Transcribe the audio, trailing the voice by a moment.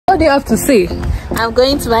do you have to say? I'm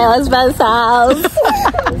going to my husband's house.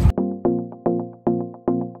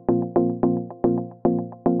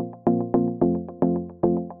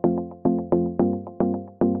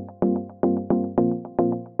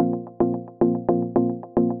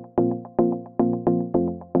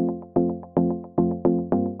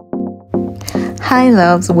 Hi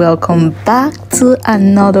loves, welcome back to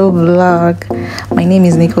another vlog. My name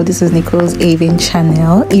is Nicole. This is Nicole's Avon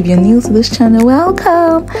channel. If you're new to this channel,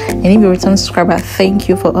 welcome, and if you're a return subscriber, thank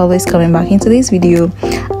you for always coming back into this video.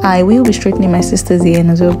 I will be straightening my sister's hair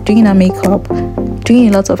and as well doing her makeup, doing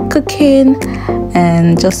a lot of cooking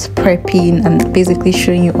and just prepping and basically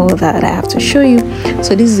showing you all that I have to show you.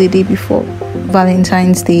 So this is the day before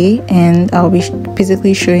Valentine's Day and I'll be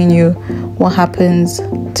basically showing you what happens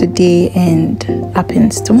today and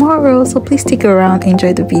happens tomorrow. So please stick around,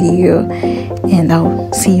 enjoy the video, and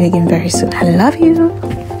I'll see you again very soon. I love you.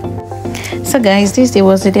 So guys, this day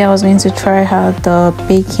was the day I was going to try out the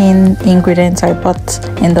baking ingredients I bought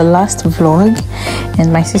in the last vlog,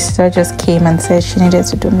 and my sister just came and said she needed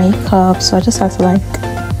to do makeup, so I just had to like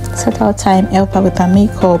set out time, help her with her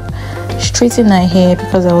makeup, straighten her hair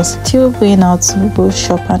because I was still going out to go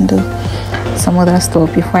shop and do some other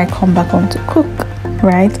stuff before I come back home to cook,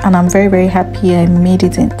 right? And I'm very happy I made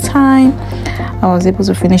it in time. I was able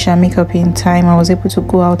to finish her makeup in time. I was able to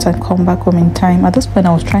go out and come back home in time. At this point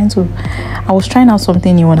I was trying out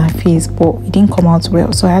something new on her face, but it didn't come out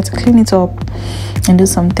well, so I had to clean it up and do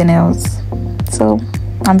something else. So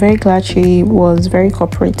I'm very glad she was very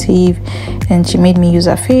cooperative and she made me use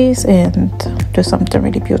her face and do something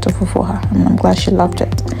really beautiful for her, and I'm glad she loved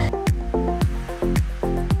it.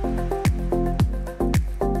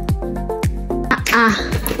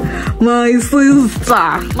 My sister.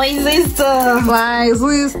 My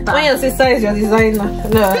sister. When your sister is your designer.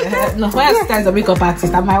 No, when your sister is a makeup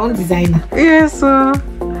artist, I'm my own designer. Yes, sir.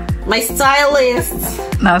 My stylist.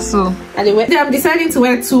 That's so. Anyway, I'm deciding to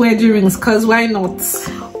wear 2 wedding rings because why not?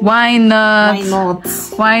 Why not? Why not?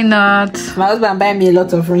 Why not? My husband buy me a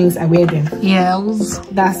lot of rings, I wear them. Yes.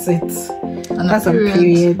 That's it. And that's a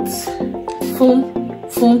period. Boom.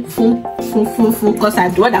 Because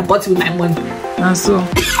I'm the one that bought with my money. That's so.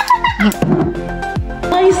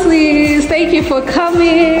 Hi sis, thank you for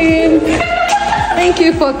coming. Thank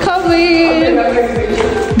you for coming.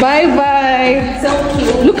 Bye bye. So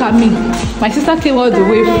cute. Look at me. My sister came all the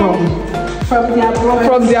way from the abroad.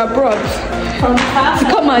 From the abroad. From to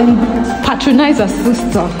come and patronize her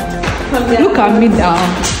sister. Look at me now.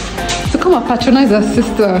 To come and patronize her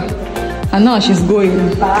sister. And now she's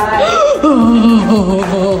going. Bye.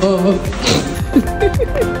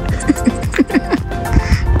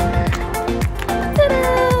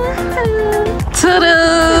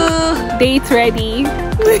 Ta-da! Date ready.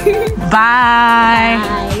 Bye.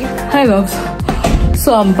 Hi loves.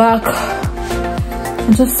 So I'm back.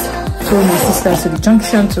 I'm just throwing my sister to the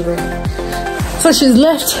junction today. So she's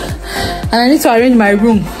left and I need to arrange my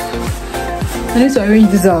room. I need to arrange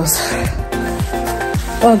this house.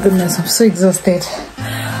 Oh goodness, I'm so exhausted.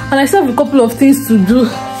 And I still have a couple of things to do.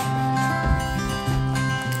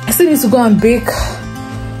 I still need to go and bake.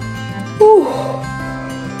 Ooh.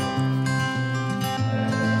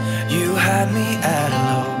 You had me at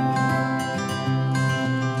hello,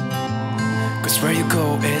 'cause where you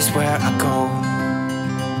go is where I go.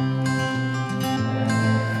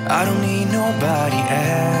 I don't need nobody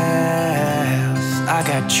else. I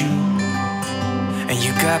got you, and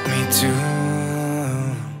you got me too.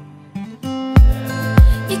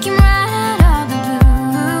 You can ride all the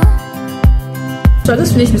blue. So I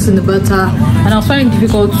just finished mixing the butter and I was finding it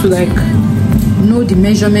difficult to like know the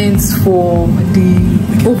measurements for the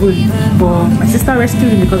oven, but my sister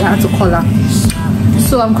rescued me because I had to call her.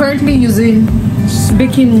 So I'm currently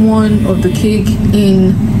baking one of the cake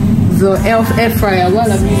in the air fryer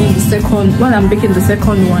while I'm baking the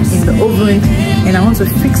second one in the oven, and I want to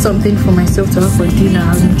fix something for myself to have for dinner.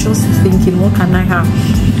 I'm just thinking, what can I have?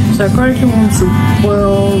 So I currently want to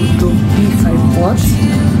boil the beef I bought.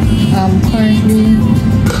 I'm currently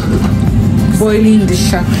boiling the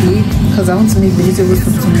shaki because I want to make vegetable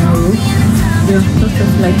for tomorrow. Yeah,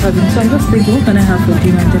 just like having. So I'm just thinking, what can I have for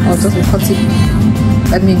dinner? And then I'll just be cutting,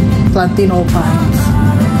 plantain all pans,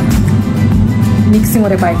 mixing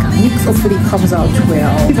whatever I can mix. Hopefully it comes out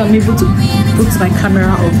well. If I'm able to put my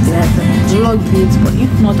camera up there and vlog it, but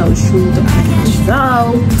if not, I'll show you the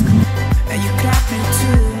result. And you got me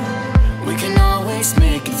too. We can always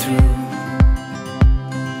make it through.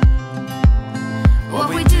 What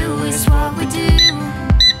we do is what we do.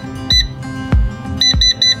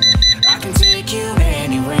 I can take you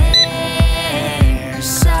anywhere,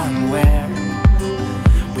 somewhere.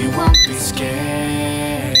 We won't be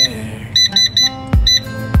scared.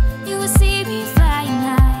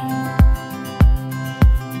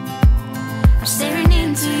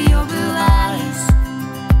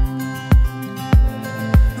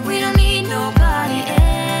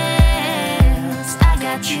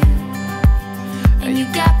 got you, and you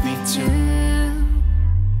got me too.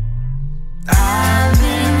 I've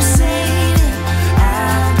been saving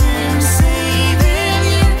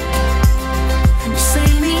you, and you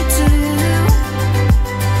save me too.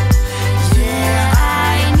 Yeah,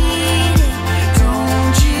 I need it,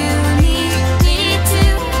 don't you need me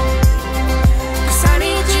too? 'Cause I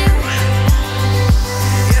need you.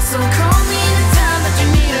 Yeah, so call me anytime that you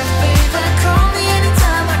need a favor. Call me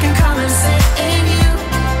anytime I can come and save you.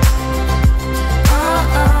 Oh,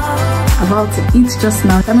 oh. About to eat just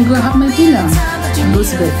now. Let me go have my dinner and go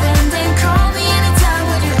to bed.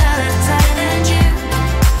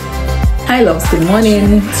 Hi loves, good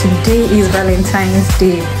morning. Today is Valentine's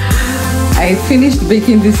Day. I finished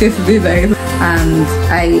baking this yesterday night and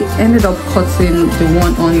I ended up cutting the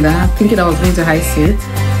one on that, thinking I was going to ice it,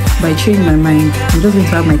 but I changed my mind. I'm just going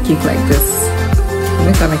to have my cake like this. I'm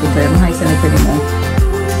going to have my cake, but I'm not icing it anymore.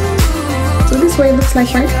 So this is what it looks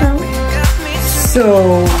like right now. So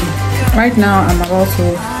right now I'm about to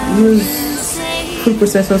use food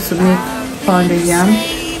processors to make pounded yam,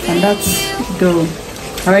 and that's dough.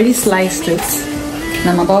 I already sliced it and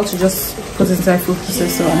I'm about to just put it inside food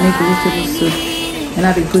processor and make vegetable soup and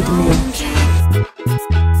have a good meal.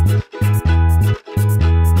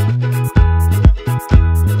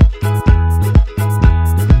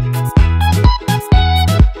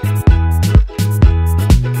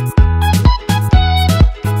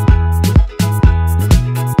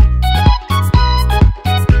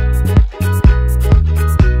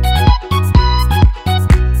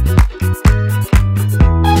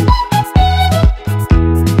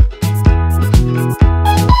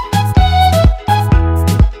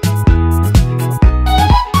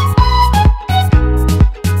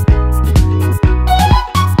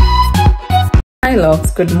 Hi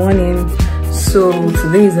loves, good morning. So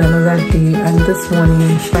today is another day and this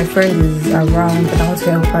morning my friend is around and I want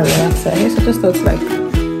to help her relax. I guess I just thought like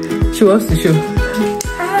she wants to show.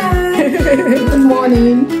 Hi, good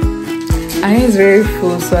morning. I is very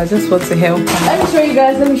full, so I just want to help her. Let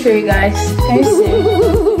me show you guys, Can you see?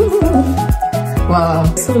 Wow,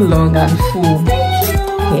 so long and full.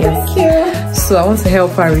 Yes. Thank you. So I want to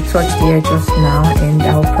help her retouch the hair just now, and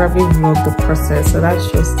I'll probably vlog the process. So that's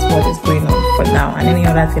just what is going on for now, and any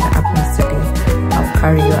other thing that happens today, I'll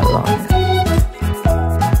carry you along.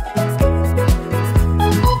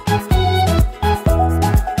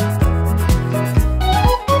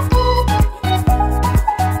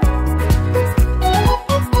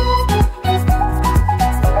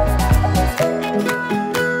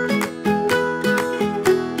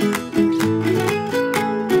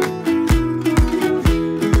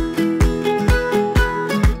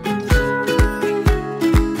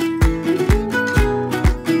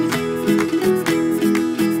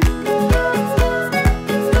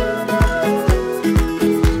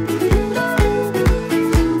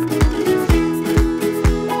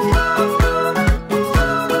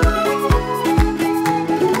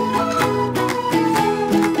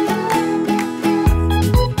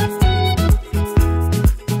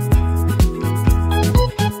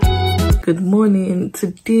 Good morning.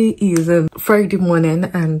 Today is a Friday morning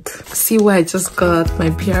and see what I just got. My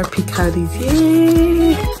PRP card is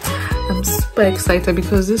yay! I'm super excited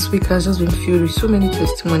because this week has just been filled with so many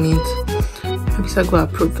testimonies. My visa got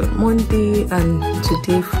approved on Monday and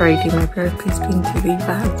today Friday my PRP is being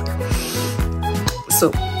delivered.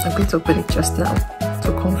 So I'm going to open it just now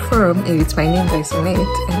to confirm if it's my name that is on it,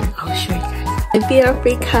 and I'll show you guys. My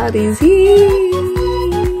PRP card is yay!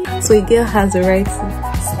 So a girl has the right to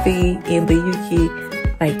stay in the UK,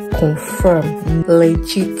 like confirm,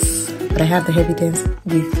 legit, but I have the evidence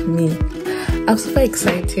with me. I'm super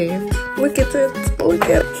excited. Look at it, look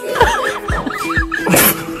at it.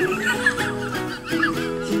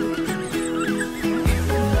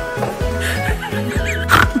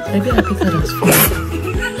 Maybe I'll pick that as fun.